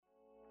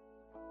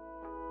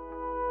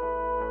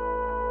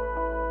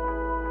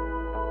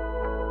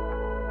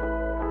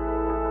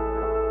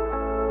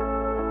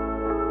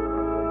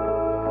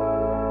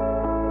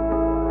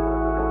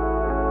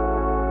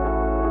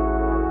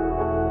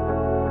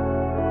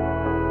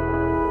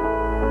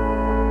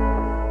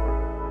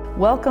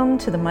Welcome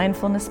to the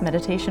Mindfulness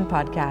Meditation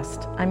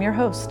Podcast. I'm your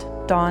host,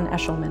 Dawn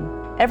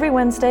Eshelman. Every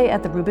Wednesday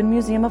at the Rubin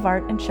Museum of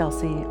Art in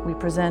Chelsea, we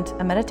present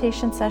a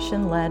meditation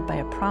session led by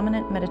a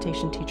prominent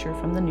meditation teacher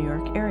from the New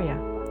York area.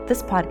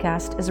 This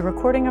podcast is a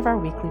recording of our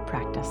weekly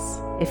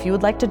practice. If you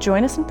would like to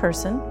join us in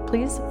person,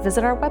 please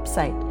visit our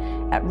website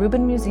at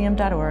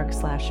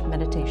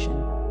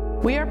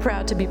rubinmuseum.org/meditation. We are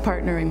proud to be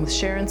partnering with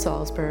Sharon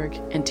Salzberg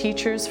and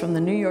teachers from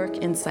the New York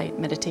Insight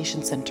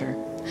Meditation Center.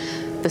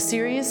 The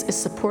series is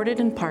supported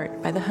in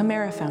part by the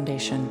Hemera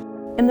Foundation.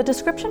 In the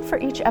description for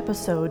each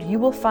episode, you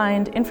will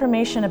find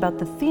information about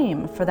the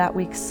theme for that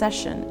week's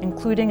session,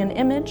 including an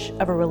image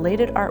of a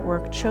related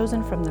artwork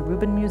chosen from the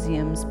Rubin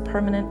Museum's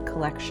permanent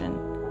collection.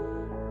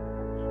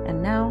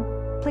 And now,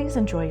 please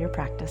enjoy your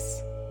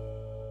practice.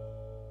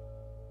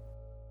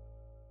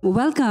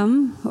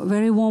 Welcome, a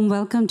very warm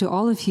welcome to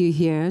all of you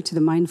here to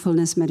the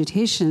Mindfulness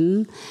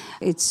Meditation.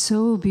 It's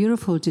so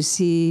beautiful to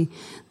see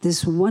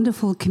this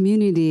wonderful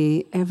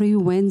community every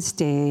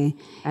Wednesday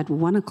at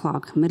 1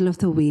 o'clock, middle of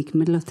the week,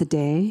 middle of the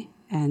day.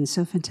 And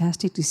so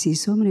fantastic to see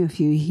so many of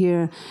you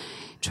here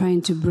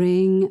trying to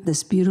bring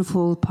this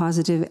beautiful,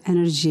 positive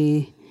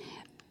energy.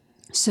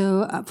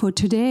 So for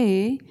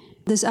today,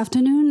 this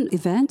afternoon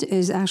event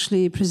is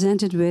actually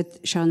presented with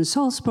Sharon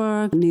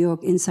Salzberg, New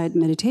York Insight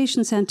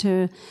Meditation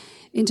Center,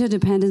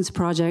 Interdependence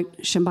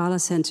Project, Shambhala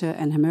Center,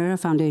 and Hemera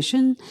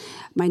Foundation.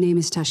 My name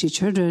is Tashi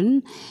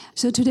Chudran.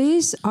 So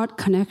today's art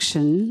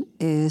connection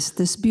is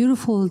this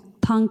beautiful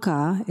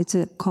tanka. It's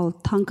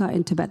called tanka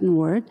in Tibetan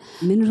word.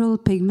 Mineral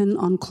pigment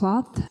on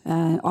cloth.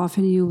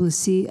 Often you will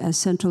see a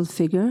central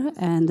figure,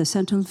 and the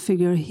central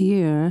figure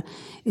here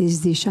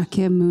is the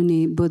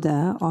Shakyamuni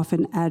Buddha,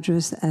 often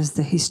addressed as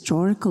the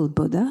historical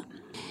Buddha.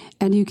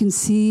 And you can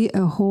see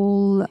a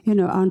whole,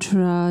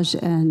 entourage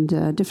and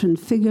different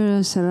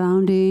figures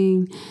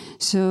surrounding.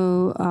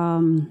 So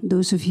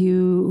those of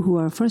you who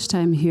are first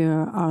time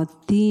here, our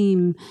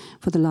theme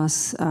for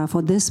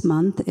for this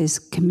month is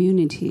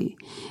community.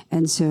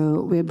 And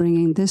so we're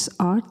bringing this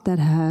art that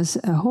has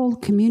a whole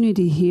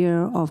community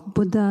here of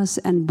Buddhas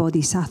and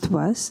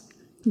Bodhisattvas.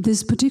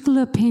 This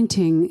particular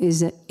painting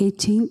is an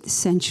 18th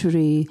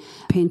century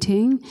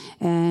painting,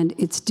 and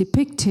it's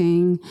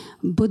depicting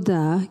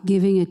Buddha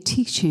giving a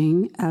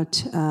teaching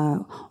at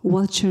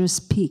Vulture's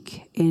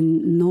Peak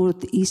in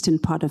northeastern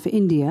part of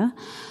India.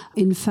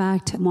 In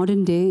fact,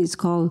 modern day it's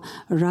called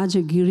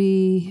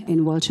Rajagiri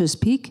in Vulture's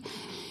Peak.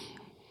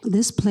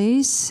 This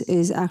place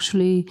is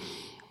actually,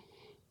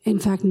 in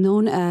fact,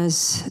 known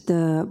as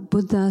the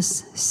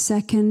Buddha's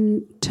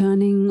second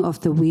turning of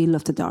the wheel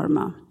of the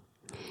Dharma.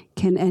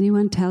 Can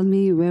anyone tell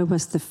me where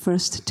was the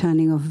first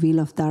turning of Wheel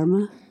of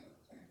Dharma?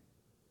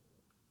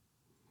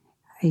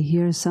 I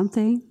hear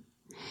something.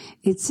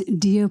 It's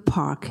Deer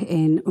Park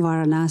in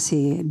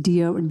Varanasi.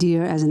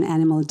 Deer as an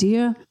animal,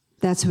 deer.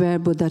 That's where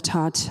Buddha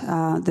taught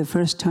the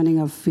first turning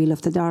of Wheel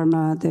of the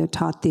Dharma. They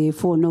taught the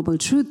Four Noble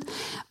Truths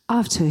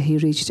after he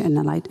reached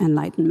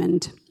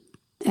enlightenment.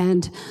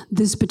 And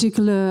this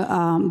particular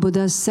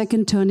Buddha's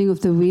second turning of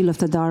the wheel of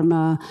the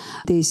Dharma,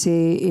 they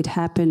say it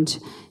happened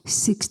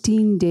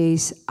 16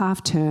 days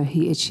after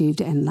he achieved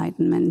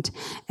enlightenment.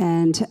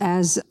 And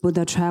as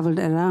Buddha traveled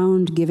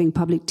around giving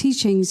public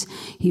teachings,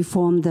 he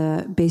formed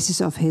the basis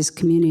of his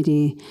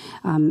community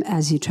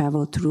as he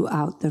traveled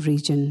throughout the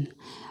region.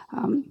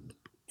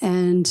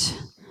 And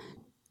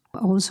I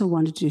also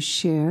wanted to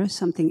share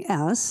something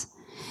else.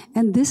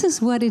 And this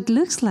is what it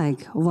looks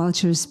like,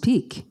 Vulture's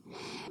Peak.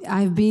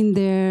 I've been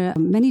there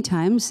many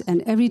times,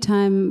 and every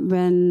time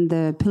when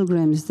the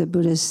pilgrims, the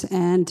Buddhists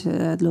and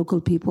local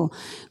people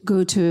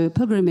go to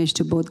pilgrimage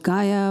to Bodh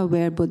Gaya,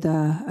 where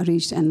Buddha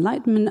reached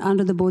enlightenment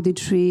under the Bodhi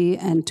tree,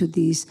 and to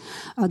these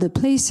other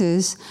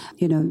places,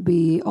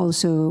 we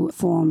also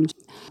formed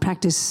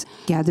practice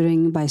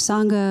gathering by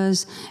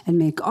sanghas and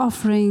make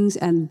offerings,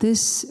 and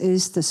this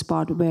is the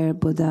spot where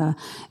Buddha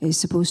is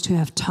supposed to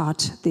have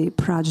taught the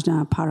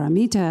Prajna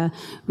Paramita,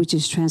 which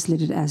is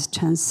translated as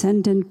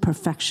transcendent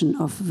perfection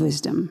of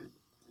wisdom.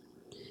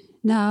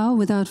 Now,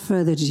 without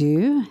further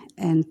ado,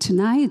 and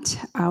tonight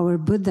our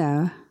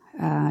Buddha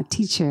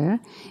teacher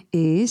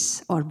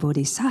is, or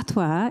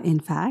Bodhisattva,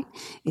 in fact,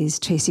 is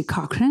Tracy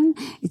Cochran.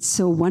 It's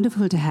so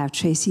wonderful to have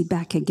Tracy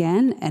back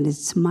again, and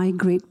it's my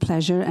great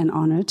pleasure and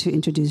honor to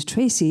introduce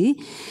Tracy.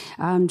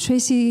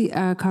 Tracy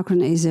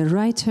Cochran is a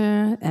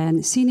writer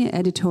and senior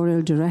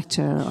editorial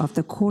director of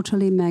the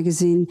quarterly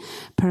magazine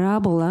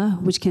Parabola,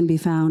 which can be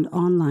found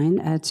online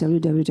at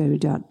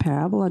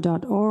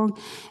www.parabola.org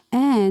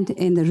and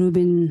in the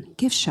Rubin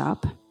gift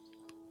shop.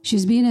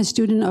 She's been a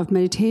student of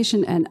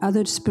meditation and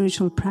other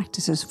spiritual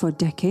practices for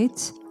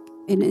decades.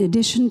 In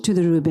addition to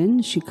the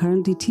Rubin, she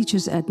currently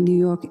teaches at New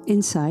York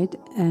Insight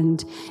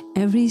and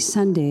every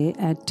Sunday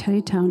at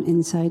Tarrytown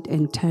Insight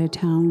in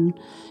Tarrytown,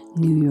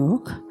 New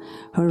York.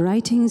 Her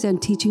writings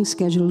and teaching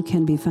schedule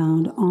can be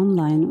found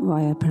online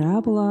via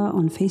Parabola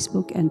on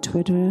Facebook and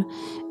Twitter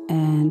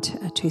and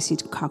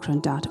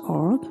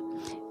tracycochran.org.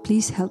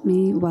 Please help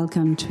me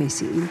welcome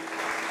Tracy.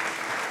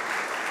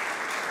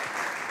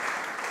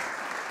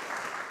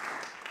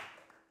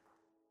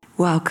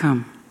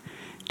 Welcome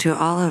to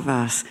all of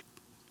us.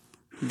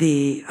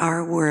 The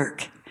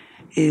artwork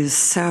is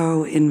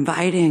so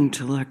inviting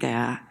to look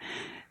at,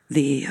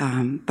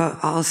 but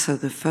also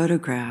the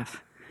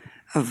photograph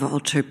of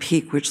Vulture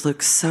Peak, which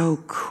looks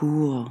so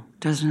cool.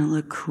 Doesn't it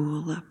look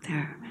cool up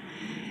there?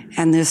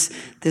 And this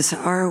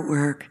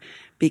artwork,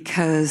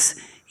 because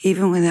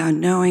even without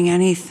knowing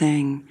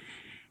anything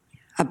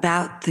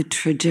about the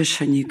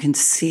tradition, you can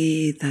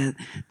see that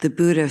the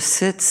Buddha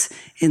sits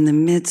in the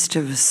midst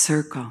of a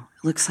circle.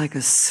 It looks like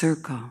a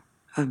circle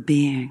of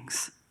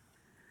beings.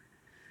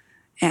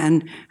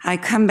 And I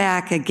come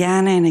back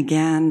again and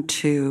again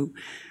to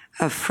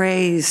a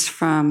phrase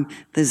from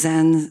the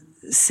Zen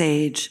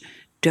sage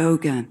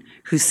Dogen,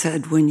 who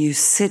said, when you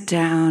sit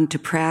down to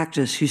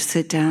practice, you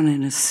sit down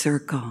in a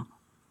circle.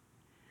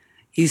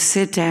 We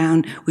sit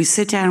down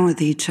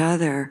with each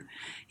other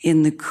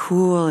in the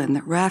cool and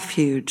the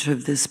refuge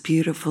of this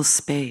beautiful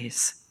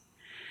space.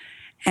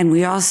 And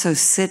we also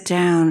sit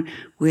down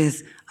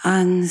with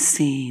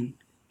unseen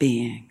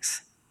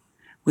beings,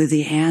 with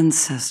the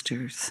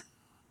ancestors.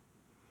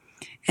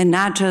 And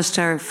not just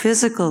our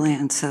physical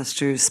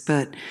ancestors,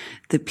 but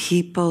the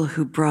people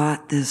who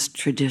brought this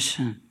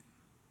tradition,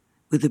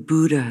 with the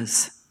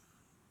Buddhas.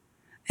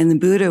 And the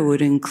Buddha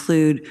would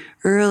include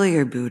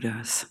earlier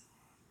Buddhas,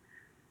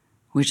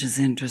 which is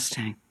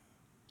interesting.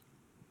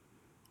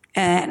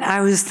 And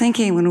I was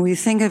thinking, when we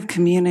think of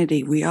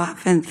community, we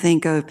often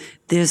think of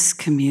this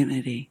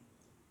community.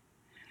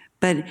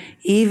 But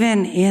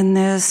even in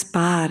this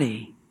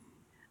body,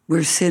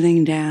 we're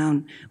sitting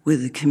down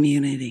with the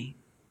community.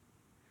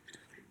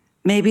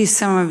 Maybe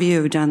some of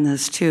you have done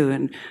this too.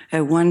 And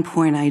at one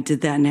point I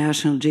did that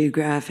National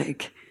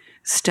Geographic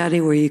study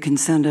where you can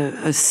send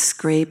a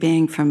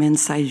scraping from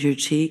inside your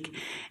cheek,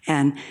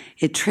 and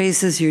it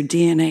traces your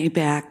DNA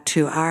back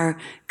to our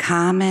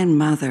common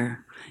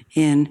mother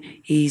in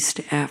East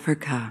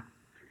Africa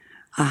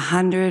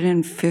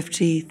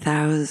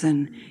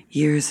 150,000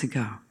 years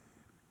ago.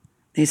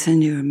 They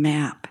send you a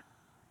map.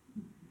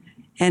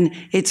 And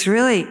it's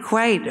really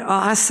quite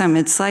awesome.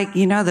 It's like,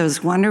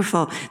 those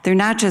wonderful, they're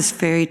not just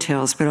fairy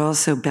tales, but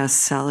also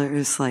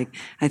bestsellers, like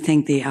I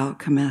think The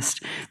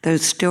Alchemist.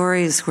 Those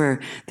stories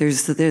where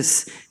there's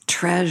this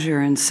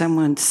treasure and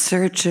someone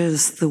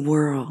searches the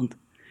world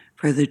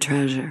for the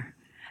treasure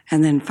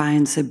and then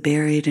finds it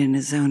buried in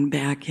his own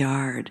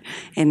backyard.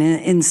 And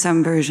in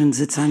some versions,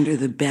 it's under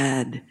the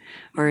bed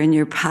or in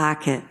your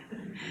pocket.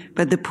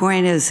 But the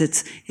point is,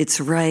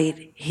 it's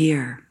right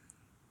here.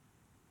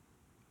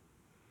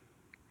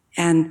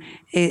 And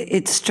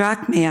it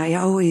struck me, I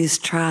always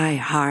try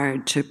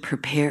hard to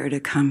prepare to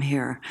come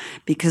here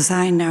because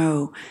I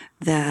know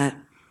that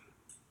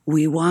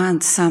we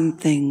want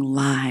something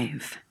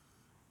live.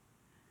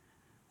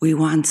 We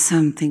want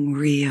something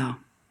real,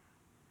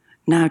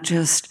 not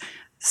just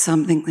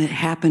something that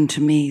happened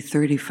to me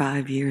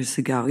 35 years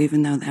ago,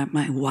 even though that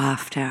might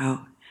waft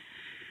out.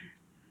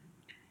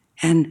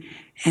 And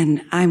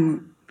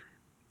I'm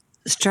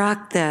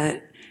struck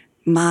that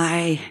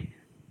my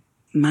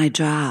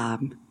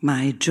job,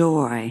 my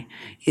joy,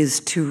 is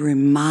to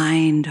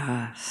remind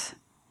us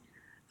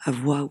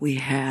of what we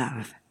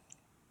have.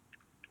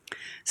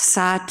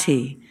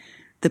 Sati,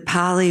 the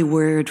Pali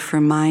word for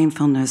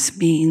mindfulness,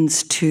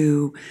 means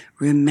to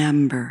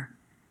remember.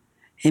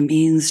 It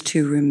means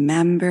to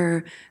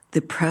remember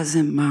the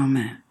present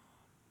moment.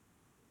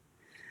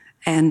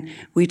 And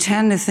we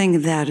tend to think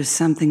of that as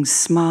something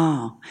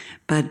small,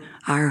 but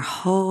our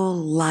whole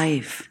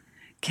life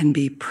can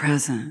be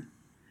present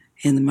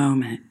in the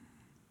moment.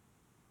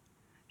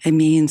 It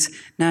means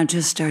not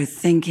just our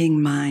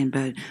thinking mind,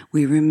 but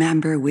we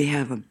remember we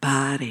have a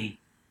body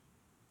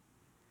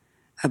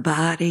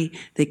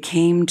that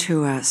came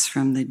to us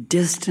from the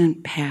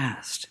distant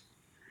past,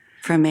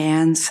 from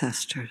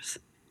ancestors.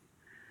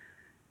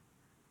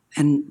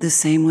 And the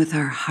same with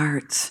our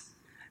hearts,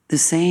 the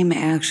same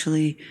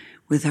actually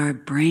with our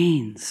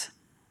brains.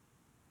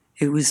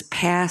 It was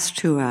passed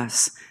to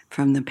us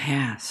from the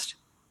past.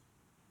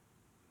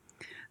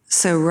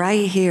 So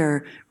right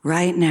here,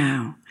 right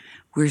now,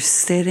 we're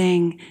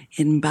sitting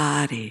in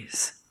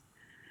bodies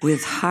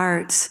with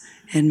hearts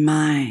and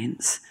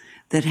minds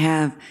that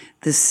have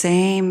the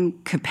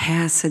same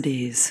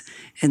capacities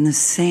and the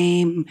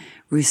same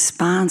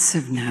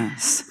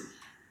responsiveness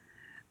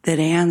that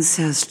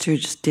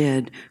ancestors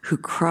did who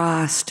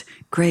crossed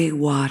great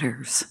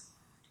waters,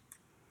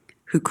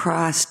 who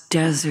crossed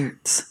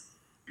deserts,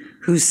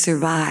 who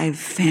survived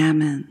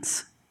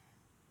famines,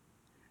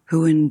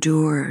 who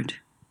endured,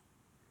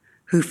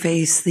 who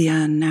faced the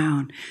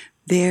unknown.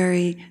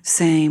 Very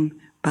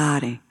same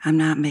body. I'm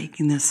not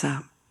making this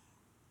up.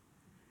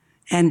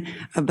 And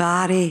a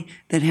body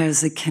that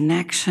has a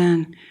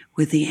connection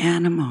with the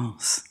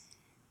animals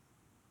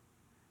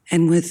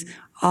and with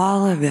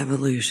all of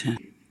evolution.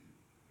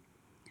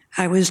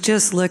 I was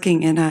just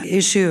looking in an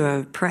issue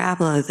of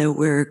Parabola that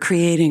we're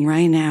creating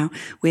right now.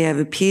 We have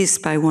a piece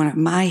by one of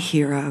my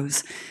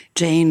heroes,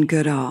 Jane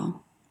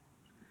Goodall.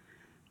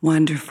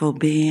 Wonderful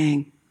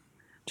being.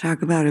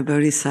 Talk about a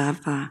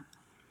bodhisattva.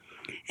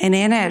 And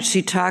in it,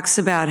 she talks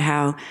about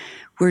how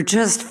we're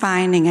just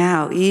finding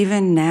out,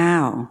 even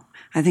now,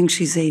 I think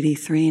she's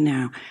 83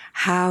 now,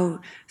 how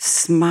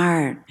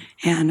smart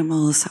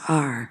animals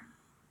are.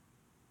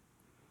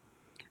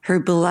 Her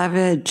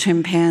beloved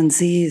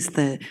chimpanzees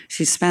that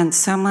she spent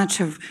so much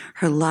of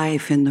her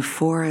life in the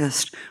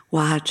forest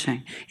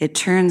watching. It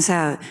turns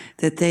out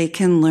that they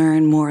can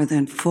learn more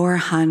than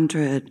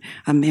 400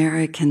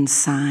 American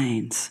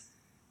signs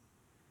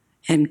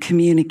and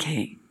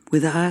communicate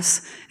with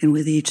us and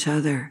with each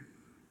other.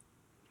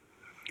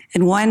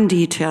 And one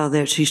detail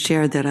that she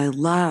shared that I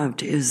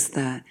loved is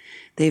that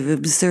they've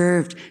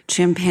observed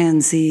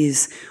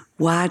chimpanzees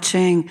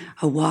watching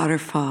a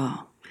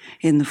waterfall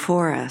in the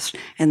forest,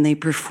 and they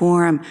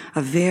perform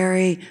a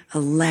very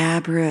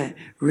elaborate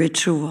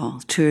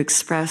ritual to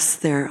express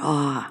their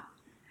awe.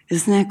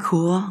 Isn't that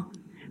cool?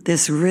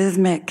 This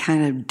rhythmic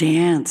kind of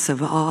dance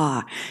of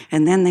awe.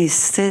 And then they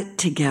sit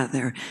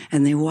together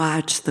and they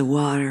watch the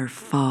water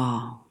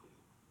fall.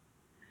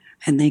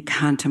 And they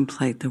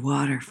contemplate the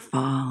water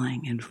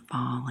falling and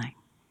falling.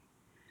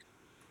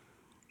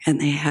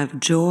 And they have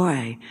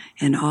joy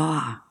and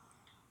awe.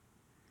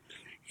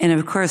 And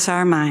of course,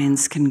 our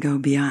minds can go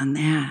beyond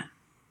that.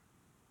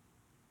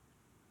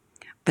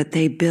 But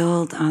they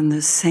build on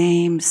the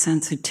same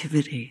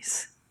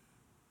sensitivities,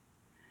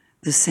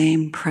 the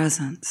same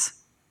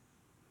presence.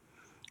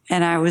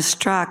 And I was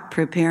struck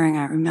preparing,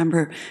 I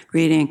remember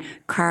reading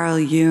Carl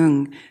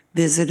Jung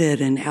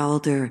visited an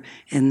elder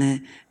in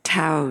the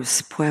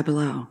Taos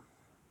Pueblo.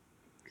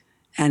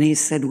 And he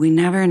said, we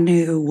never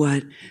knew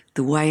what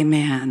the white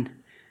man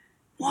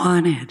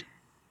wanted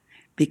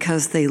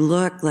because they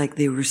looked like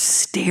they were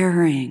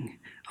staring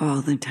all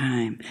the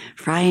time,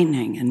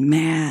 frightening and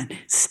mad,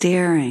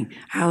 staring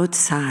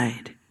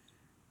outside.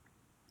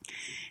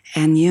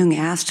 And Jung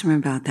asked him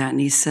about that, and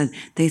he said,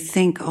 they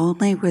think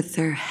only with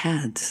their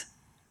heads.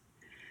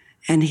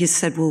 And he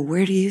said, well,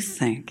 where do you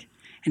think?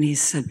 And he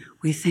said,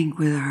 we think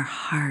with our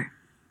heart.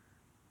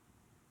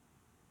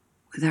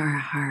 With our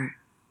heart.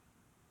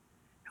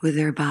 With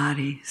our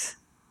bodies.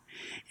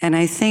 And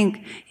I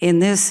think in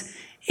this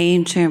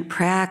ancient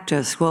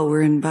practice, what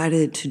we're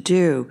invited to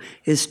do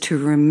is to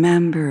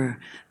remember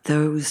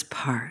those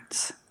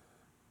parts.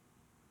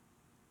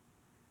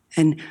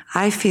 And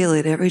I feel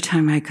it every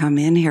time I come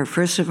in here.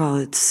 First of all,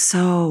 it's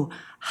so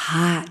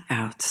hot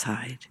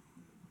outside.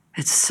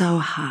 It's so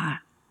hot.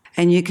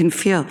 And you can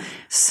feel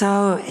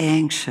so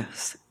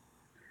anxious.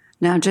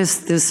 Not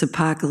just this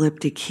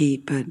apocalyptic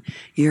heat, but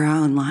your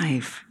own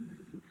life.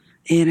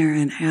 Inner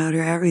and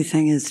outer,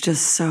 everything is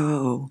just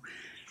so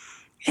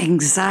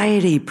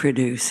anxiety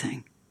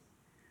producing.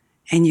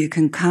 And you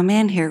can come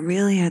in here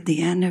really at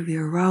the end of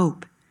your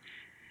rope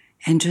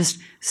and just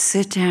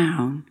sit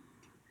down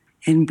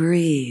and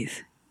breathe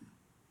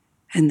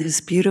in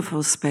this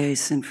beautiful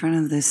space in front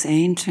of this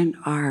ancient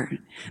art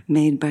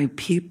made by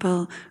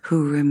people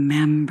who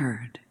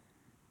remembered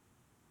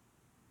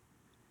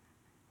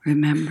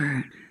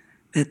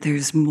that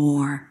there's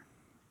more.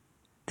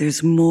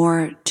 There's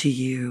more to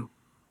you.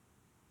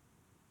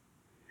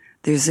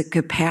 There's a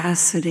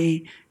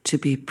capacity to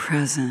be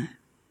present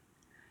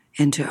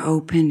and to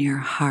open your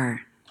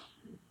heart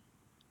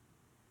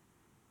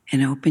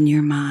and open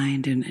your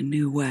mind in a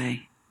new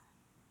way.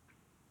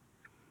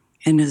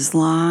 And as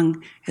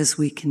long as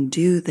we can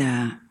do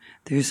that,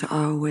 there's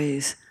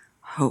always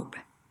hope.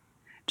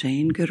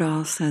 Jane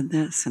Goodall said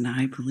this, and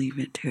I believe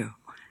it too.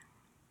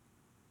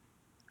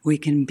 We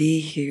can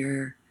be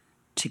here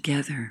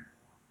together,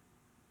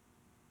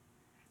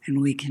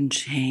 and we can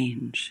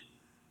change.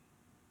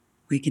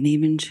 We can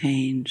even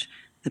change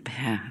the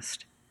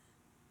past.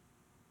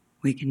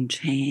 We can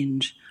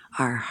change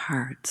our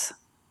hearts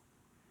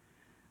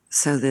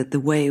so that the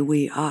way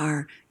we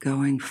are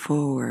going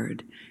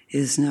forward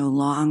is no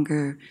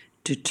longer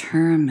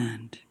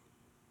determined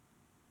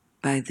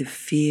by the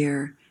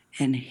fear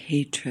and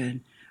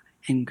hatred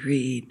and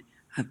greed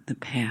of the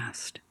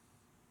past.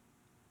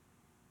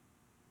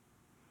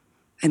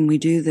 And we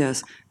do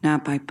this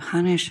not by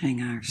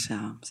punishing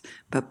ourselves,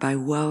 but by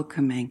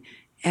welcoming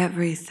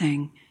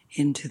everything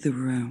into the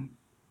room.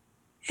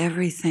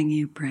 Everything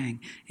you bring.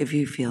 If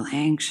you feel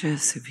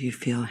anxious, if you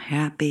feel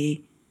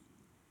happy,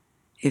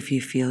 if you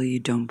feel you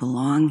don't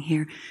belong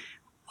here,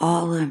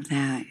 all of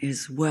that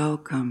is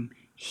welcome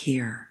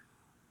here.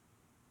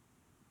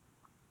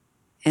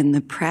 And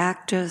the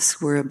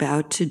practice we're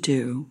about to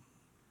do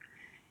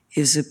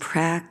is a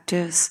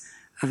practice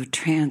of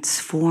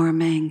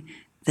transforming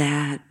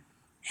that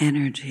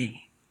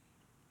energy.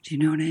 Do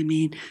you know what I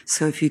mean?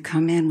 So if you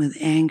come in with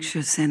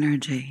anxious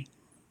energy,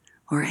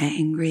 or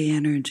angry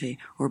energy,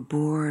 or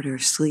bored, or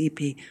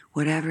sleepy,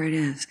 whatever it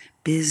is,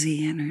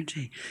 busy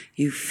energy,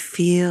 you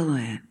feel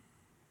it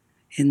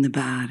in the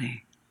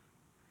body.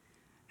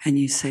 And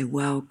you say,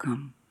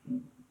 welcome.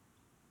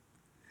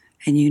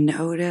 And you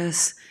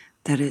notice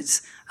that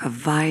it's a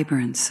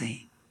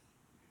vibrancy.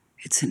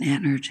 It's an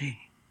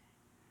energy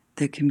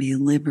that can be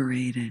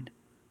liberated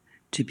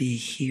to be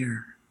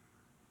here,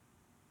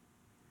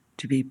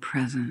 to be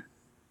present.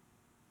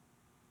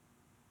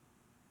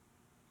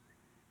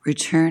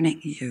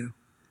 Returning you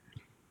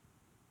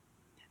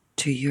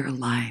to your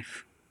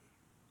life.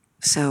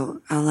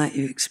 So I'll let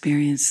you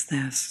experience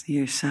this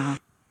yourself.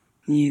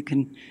 You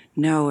can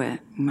know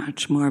it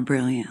much more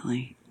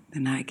brilliantly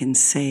than I can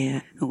say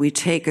it. We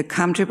take a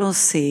comfortable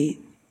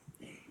seat.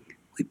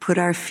 We put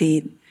our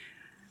feet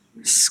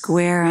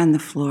square on the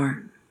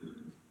floor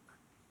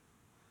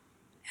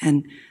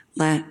and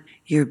let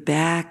your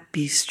back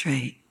be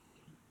straight.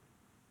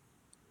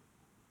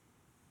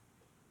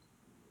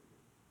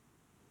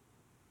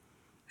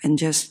 And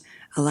just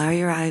allow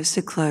your eyes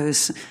to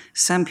close.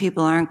 Some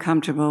people aren't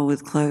comfortable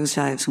with closed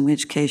eyes, in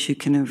which case you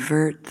can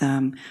avert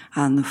them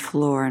on the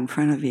floor in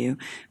front of you.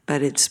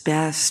 But it's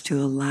best to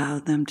allow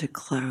them to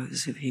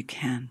close if you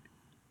can.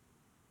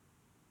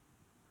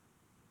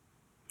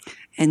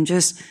 And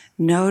just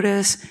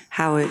notice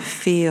how it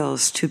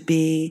feels to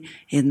be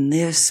in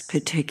this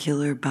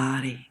particular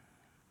body.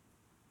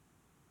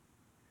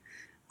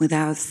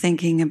 Without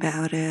thinking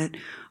about it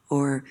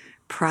or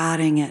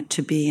prodding it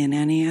to be in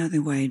any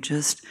other way,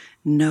 just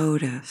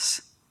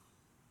notice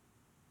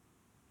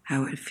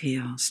how it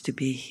feels to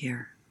be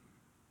here.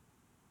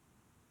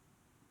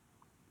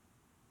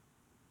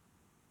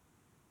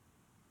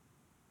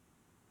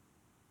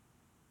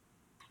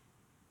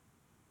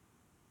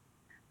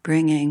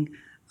 Bringing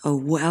a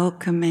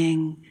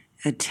welcoming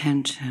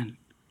attention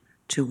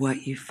to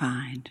what you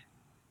find.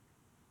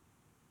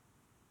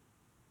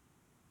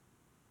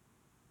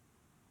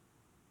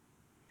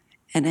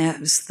 And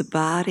as the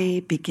body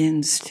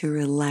begins to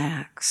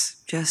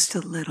relax just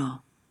a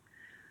little,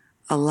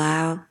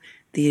 allow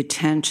the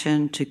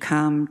attention to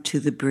come to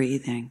the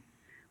breathing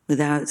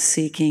without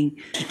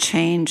seeking to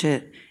change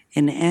it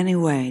in any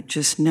way.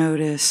 Just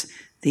notice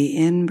the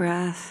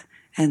in-breath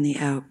and the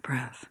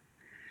out-breath,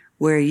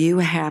 where you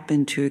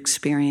happen to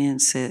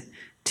experience it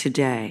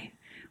today,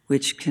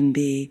 which can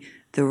be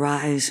the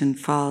rise and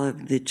fall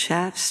of the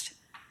chest,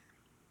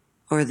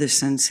 or the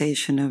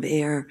sensation of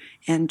air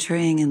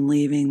entering and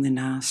leaving the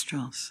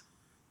nostrils.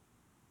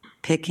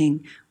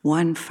 Picking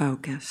one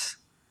focus.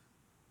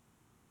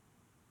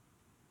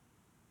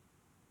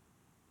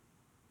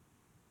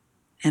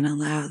 And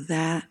allow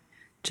that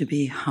to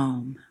be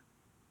home.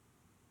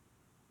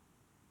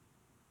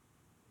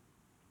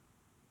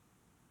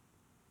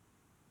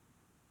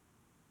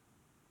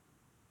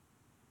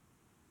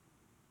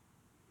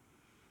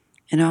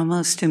 And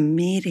almost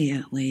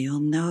immediately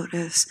you'll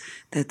notice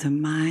that the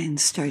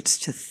mind starts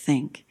to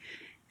think.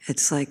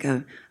 It's like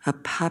a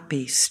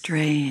puppy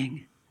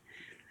straying.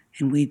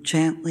 And we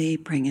gently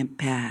bring it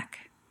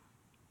back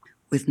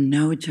with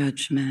no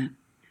judgment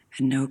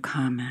and no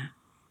comment.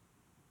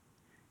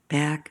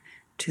 Back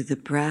to the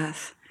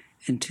breath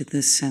and to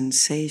the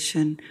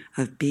sensation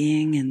of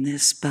being in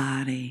this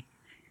body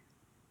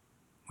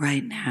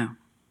right now.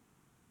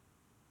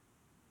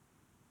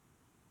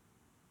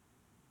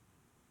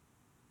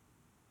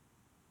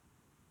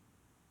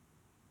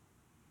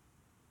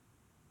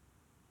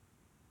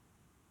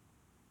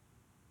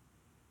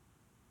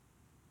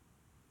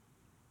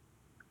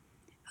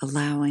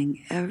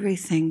 Allowing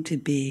everything to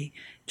be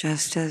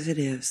just as it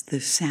is, the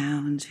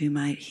sounds you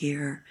might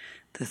hear,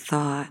 the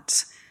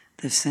thoughts,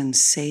 the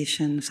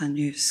sensations on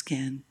your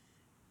skin.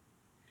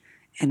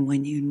 And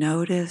when you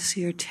notice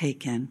you're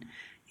taken,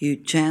 you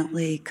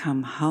gently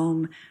come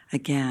home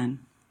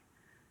again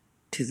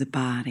to the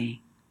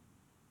body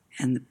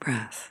and the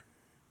breath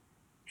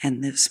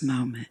and this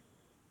moment.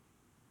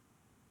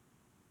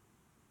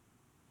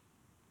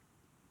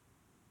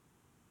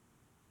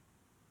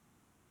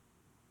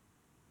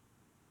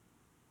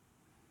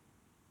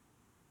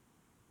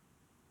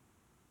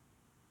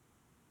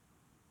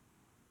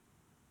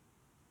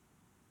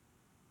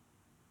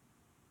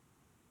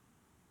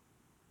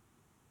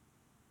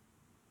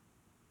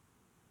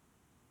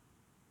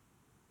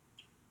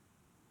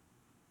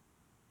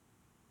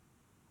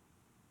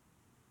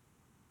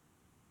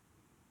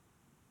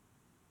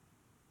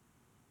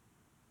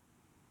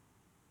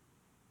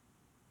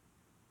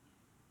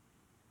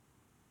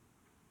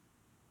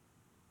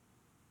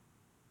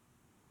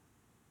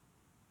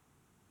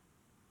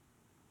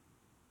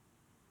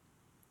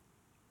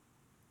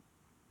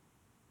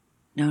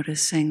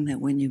 Noticing that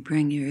when you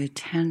bring your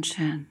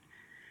attention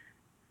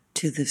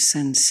to the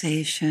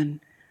sensation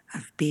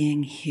of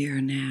being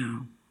here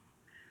now,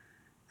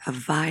 a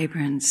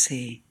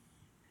vibrancy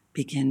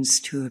begins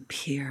to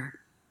appear,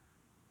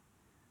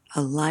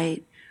 a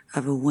light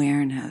of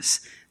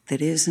awareness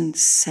that isn't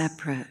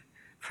separate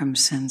from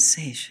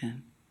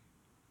sensation.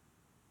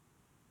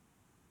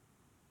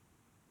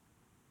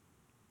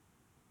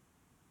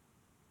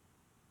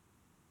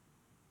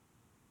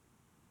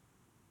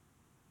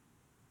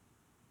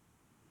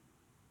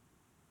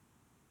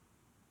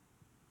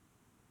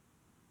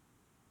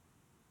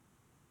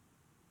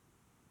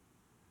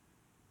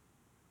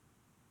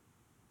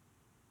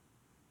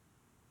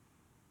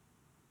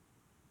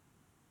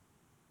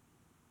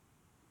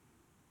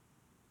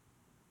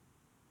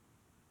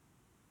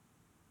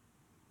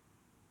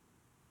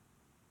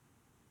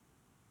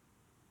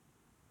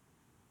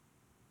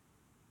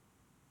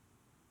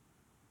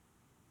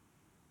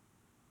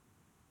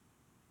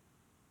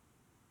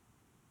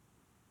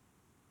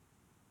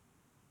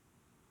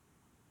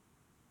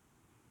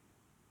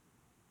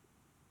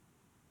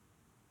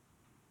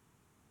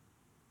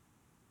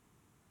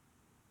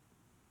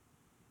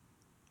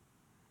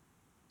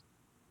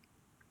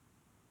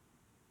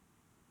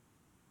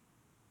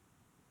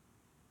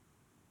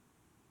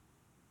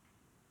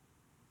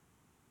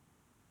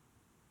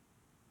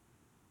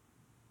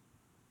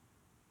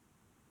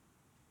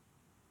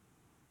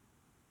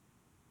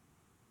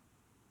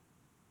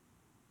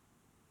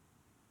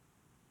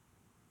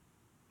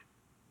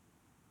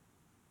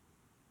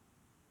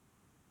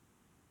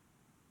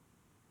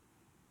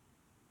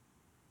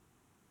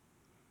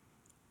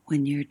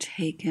 when you're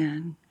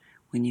taken,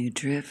 when you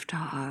drift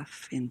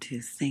off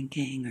into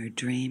thinking or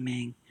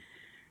dreaming,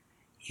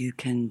 you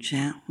can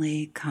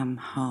gently come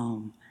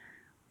home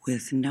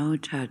with no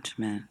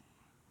judgment,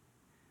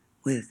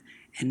 with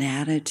an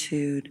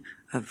attitude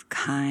of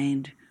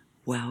kind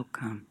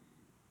welcome,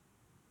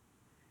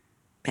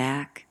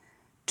 back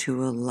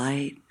to a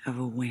light of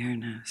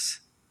awareness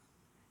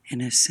and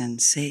a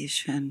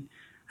sensation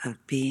of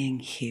being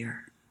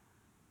here.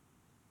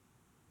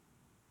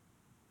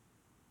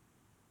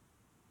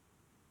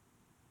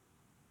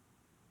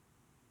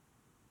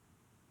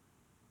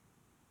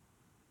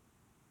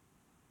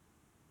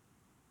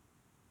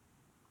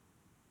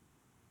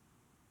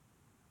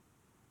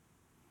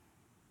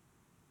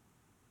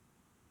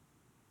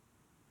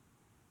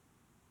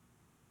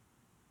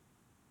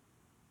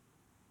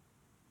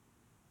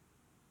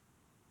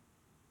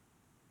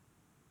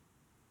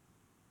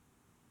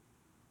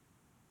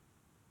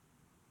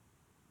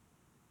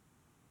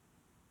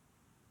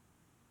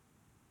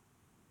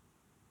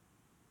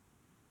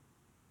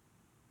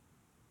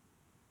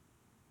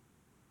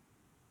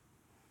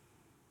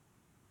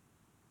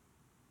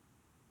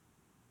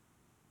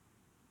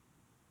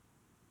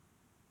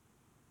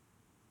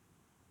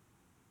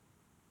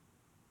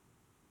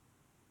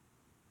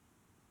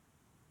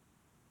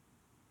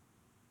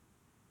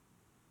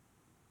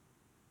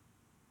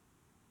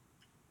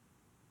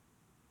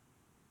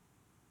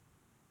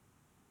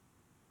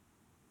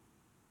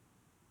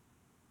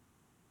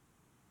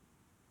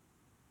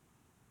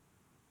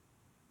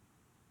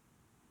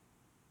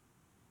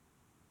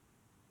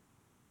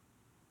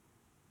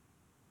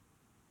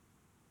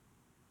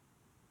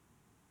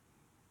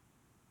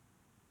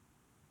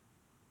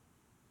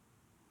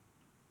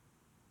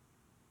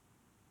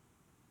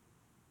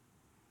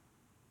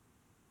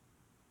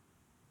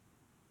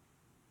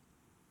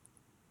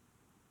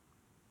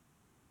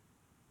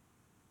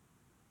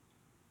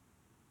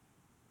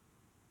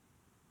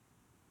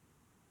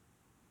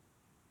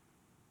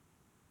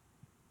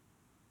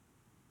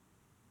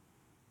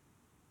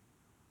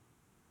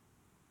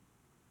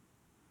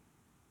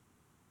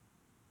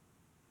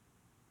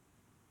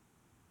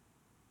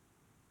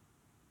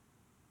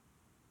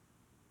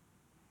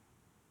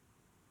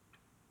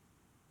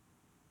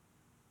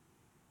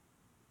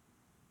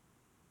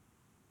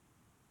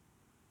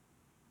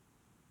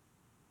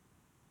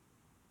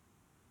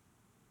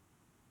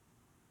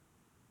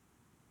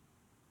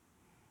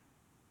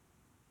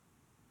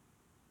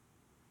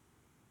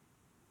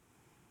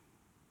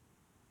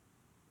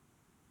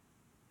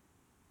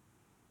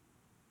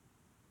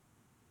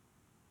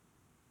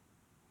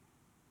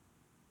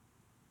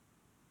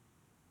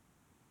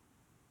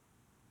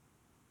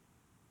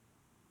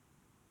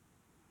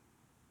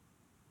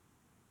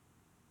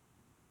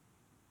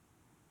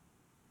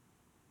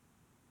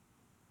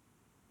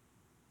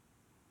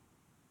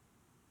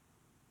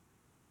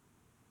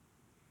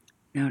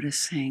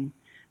 Noticing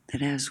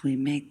that as we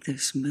make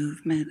this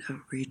movement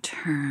of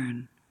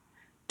return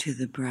to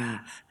the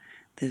breath,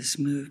 this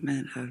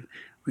movement of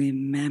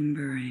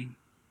remembering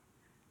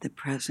the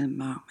present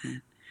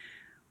moment,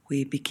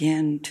 we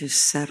begin to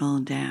settle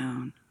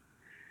down,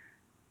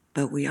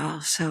 but we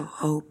also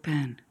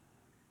open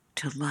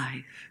to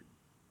life.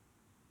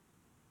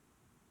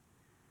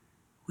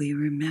 We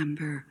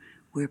remember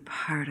we're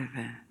part of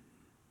it.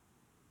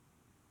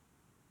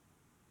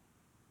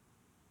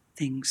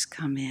 Things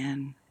come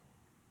in,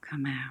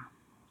 come out,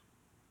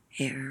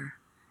 air,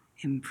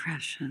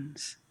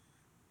 impressions.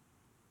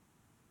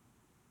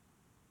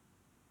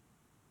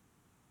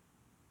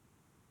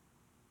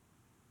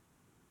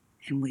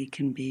 And we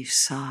can be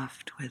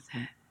soft with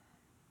it.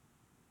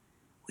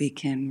 We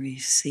can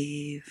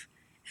receive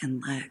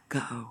and let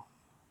go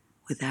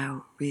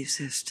without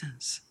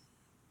resistance.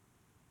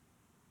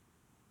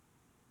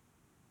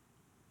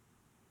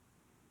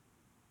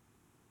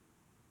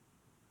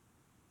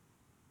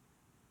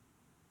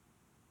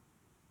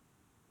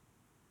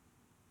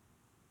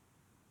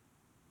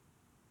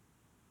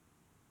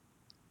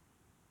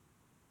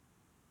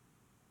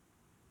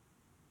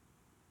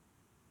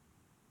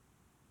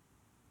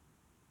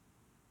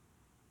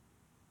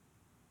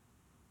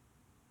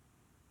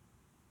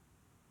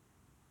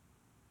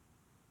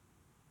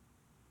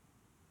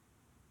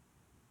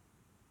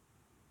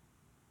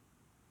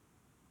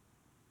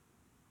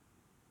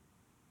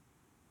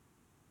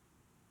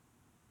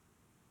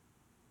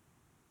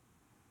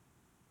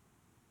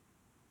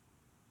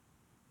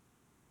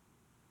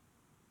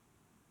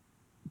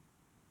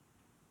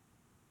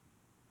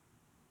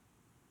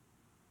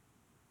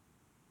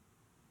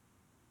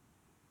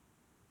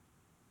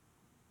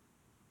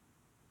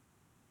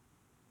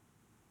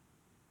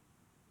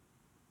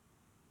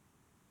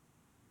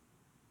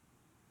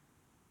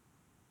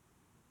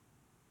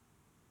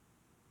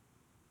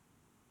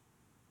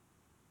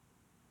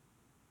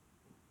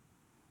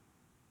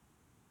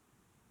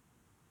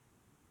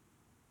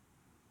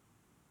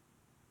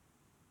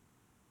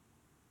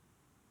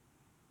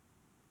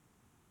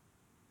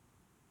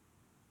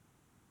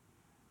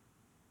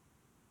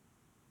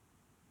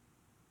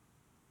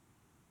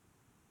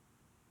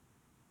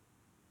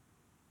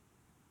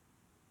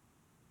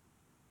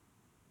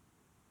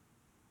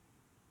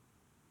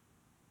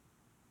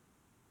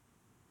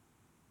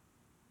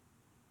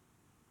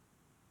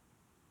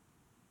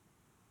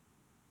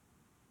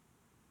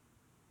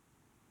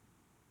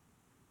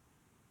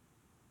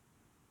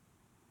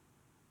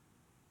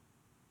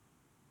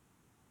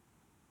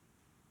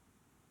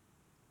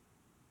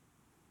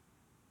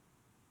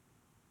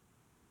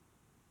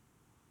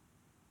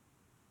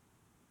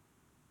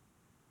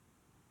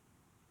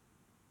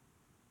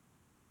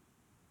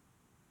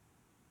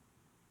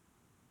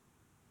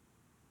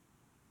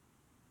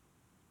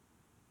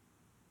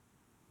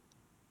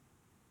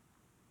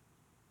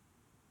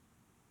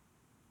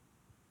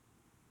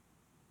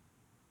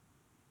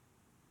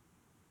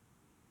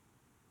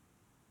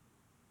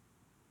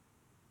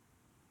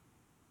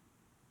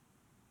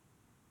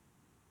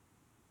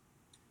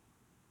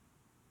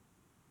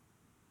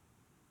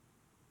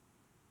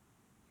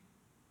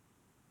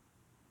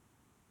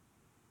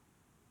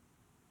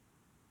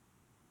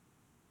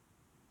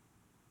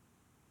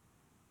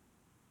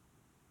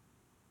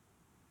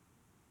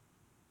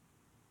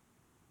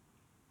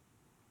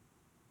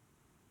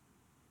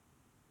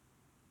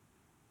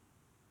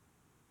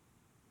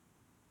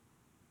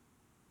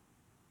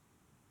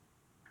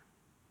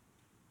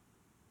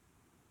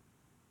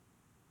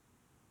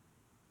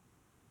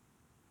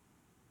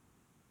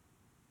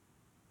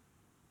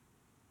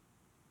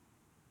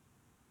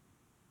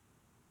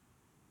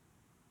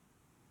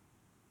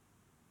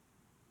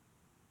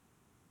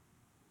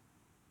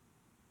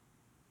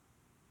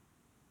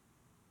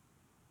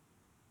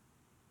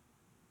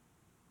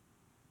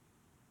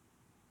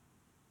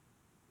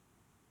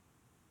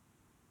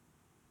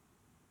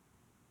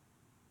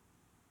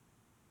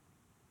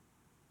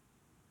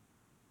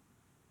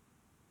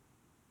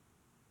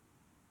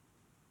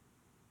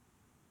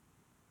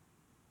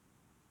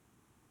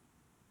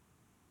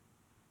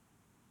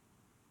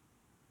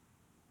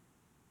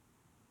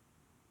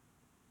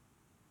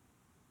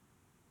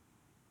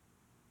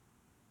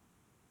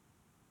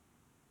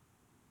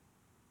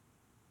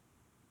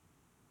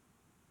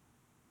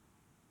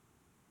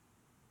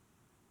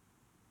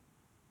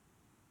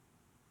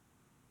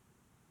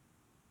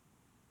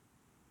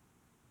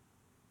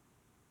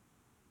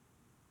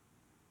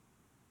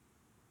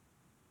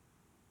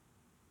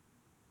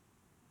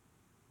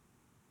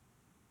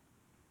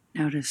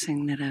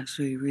 Noticing that as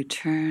we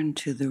return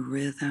to the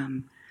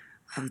rhythm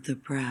of the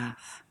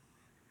breath,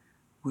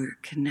 we're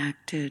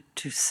connected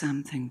to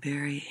something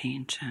very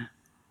ancient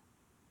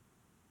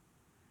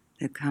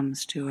that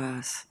comes to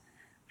us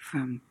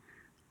from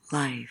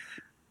life,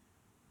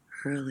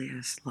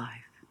 earliest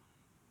life.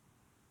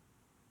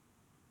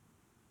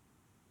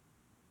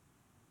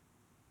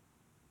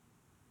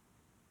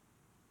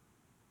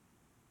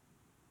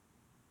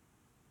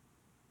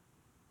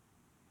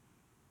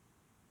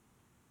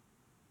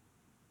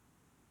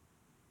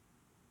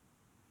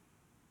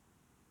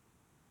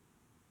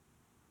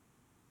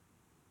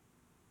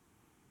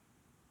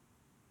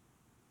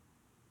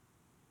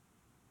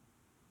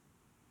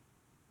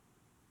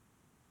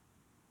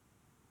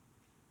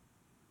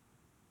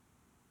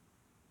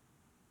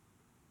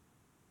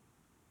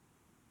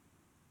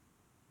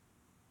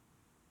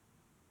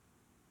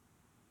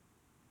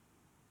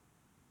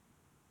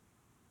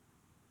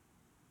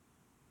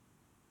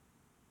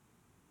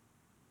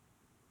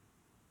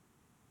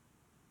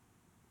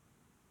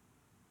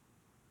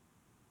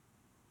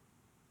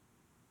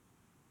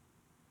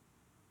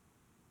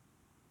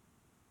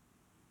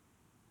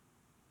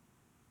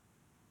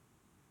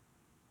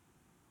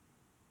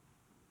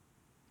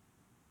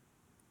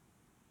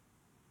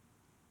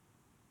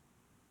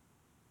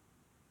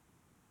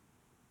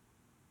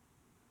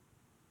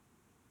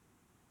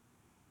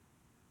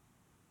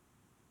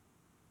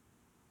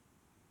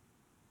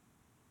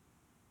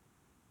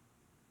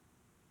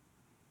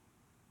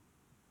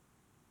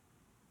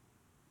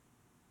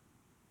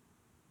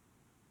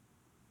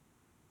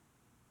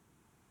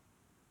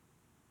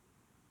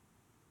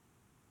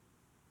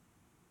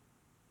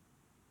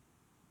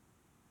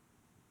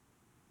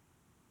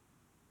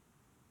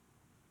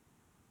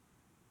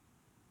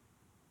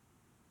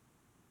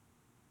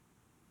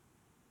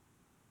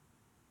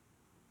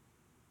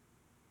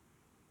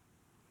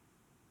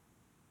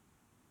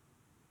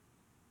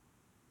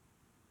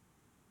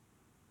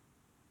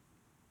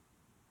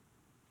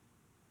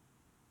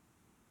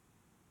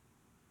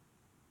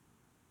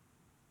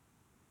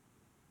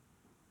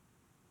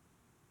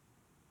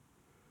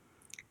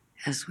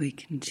 As we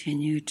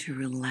continue to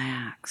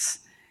relax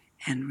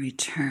and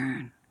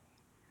return,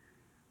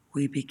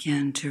 we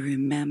begin to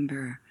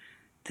remember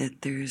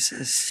that there's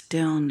a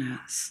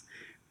stillness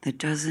that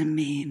doesn't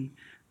mean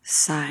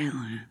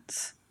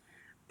silence,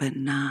 but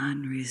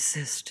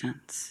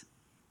non-resistance,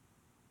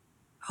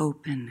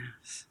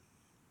 openness,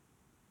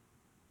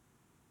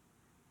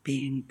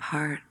 being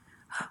part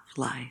of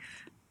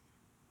life.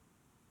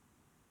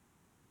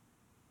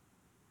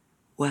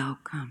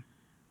 Welcome.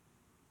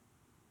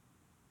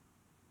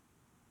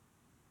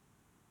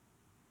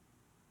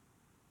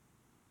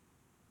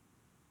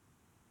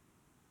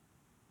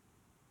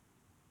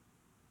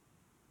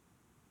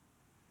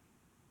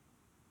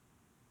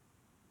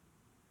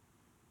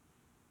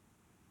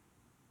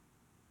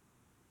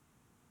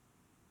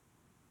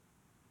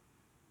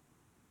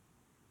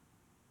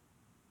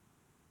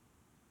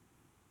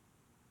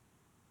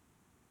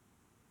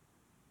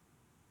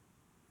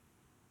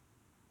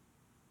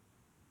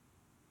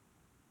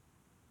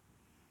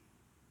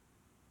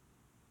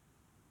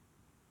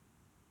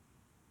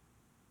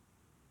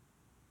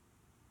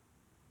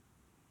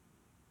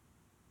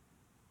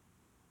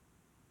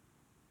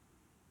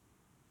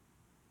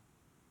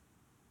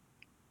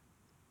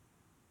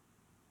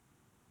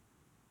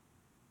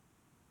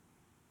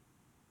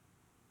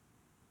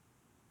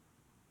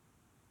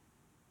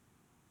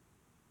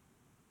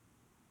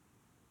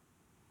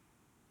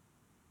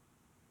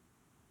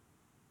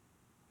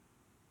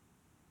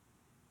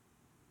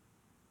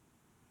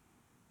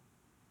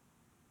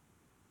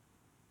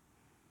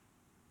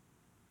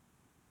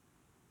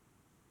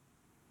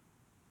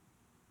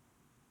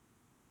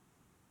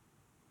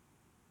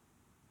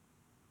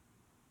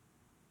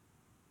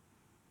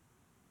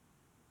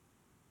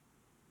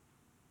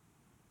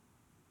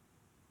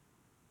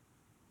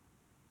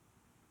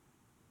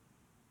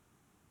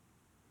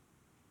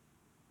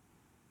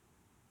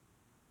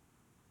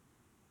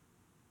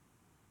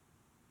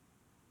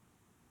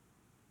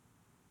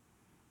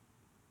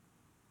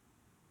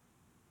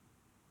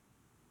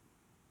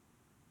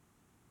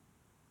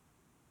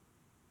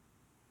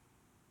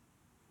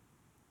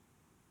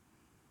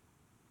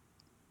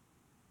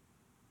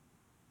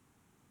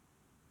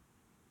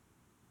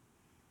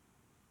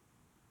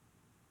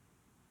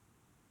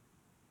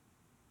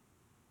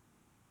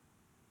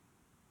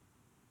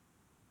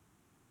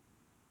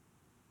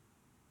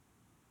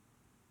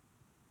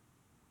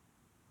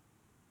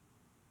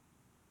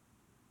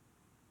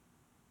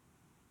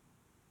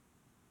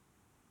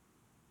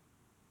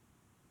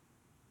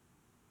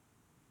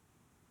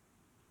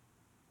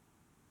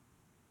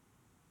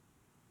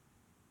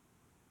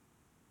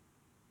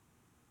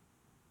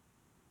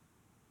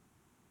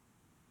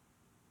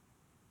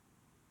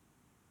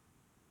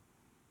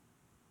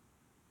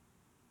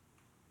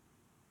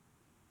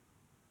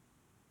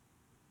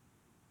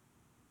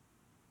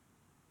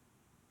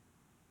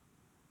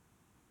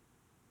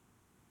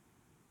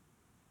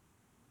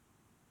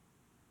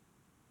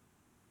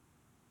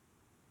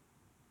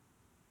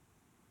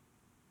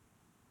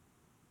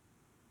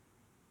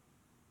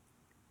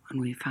 when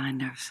we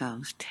find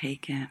ourselves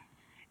taken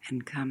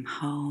and come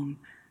home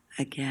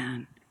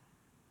again,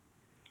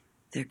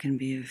 there can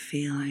be a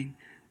feeling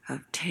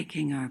of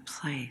taking our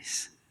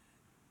place,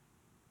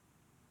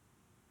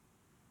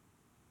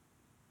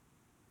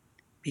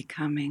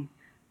 becoming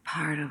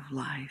part of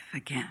life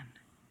again,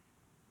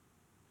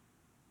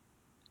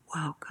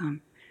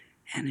 welcome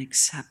and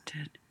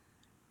accepted.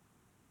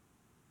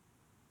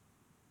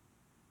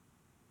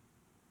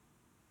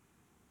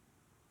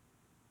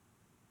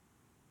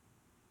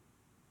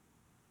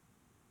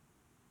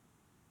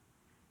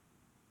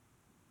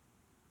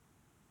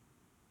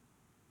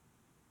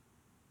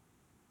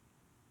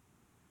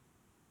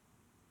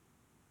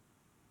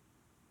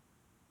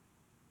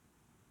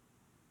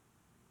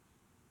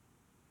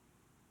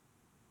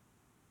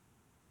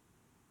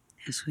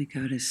 As we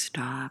go to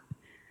stop,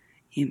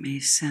 you may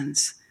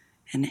sense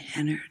an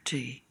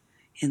energy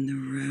in the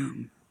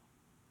room,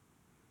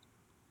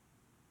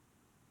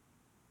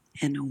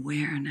 an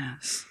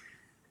awareness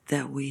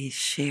that we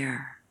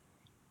share.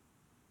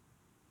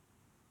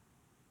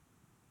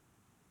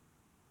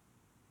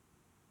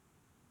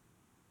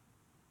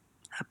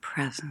 A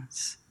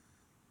presence.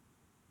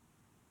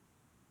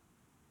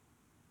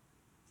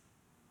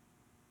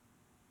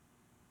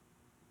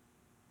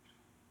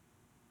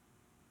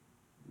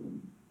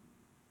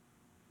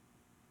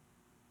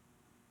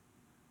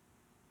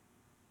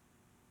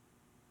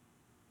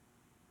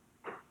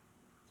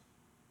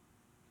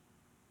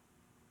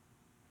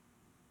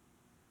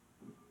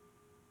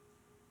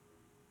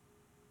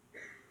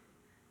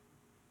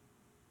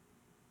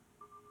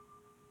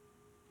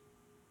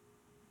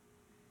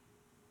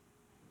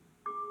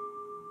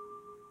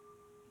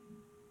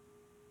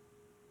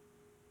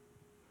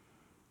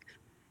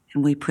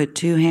 And we put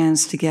two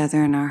hands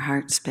together in our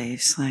heart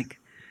space like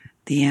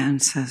the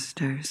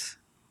ancestors.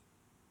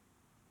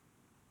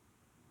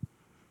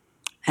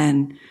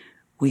 And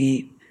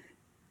we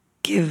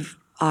give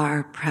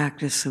our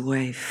practice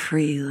away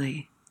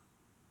freely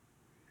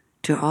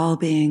to all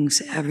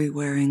beings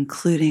everywhere,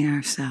 including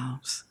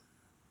ourselves.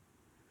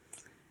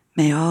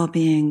 May all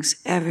beings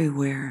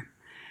everywhere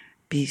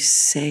be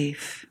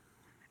safe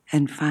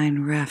and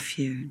find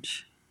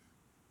refuge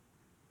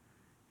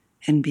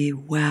and be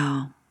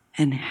well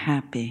and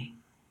happy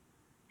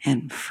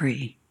and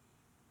free.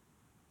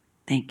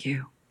 Thank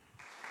you.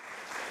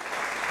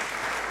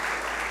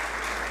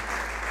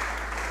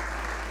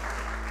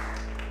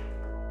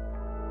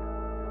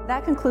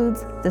 That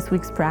concludes this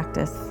week's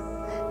practice.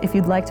 If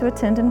you'd like to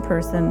attend in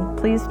person,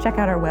 please check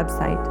out our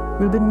website,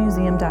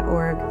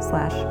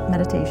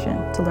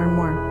 rubinmuseum.org/meditation, to learn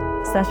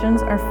more.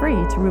 Sessions are free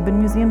to Rubin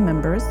Museum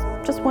members,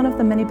 just one of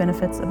the many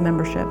benefits of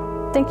membership.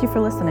 Thank you for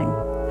listening.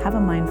 Have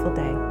a mindful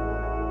day.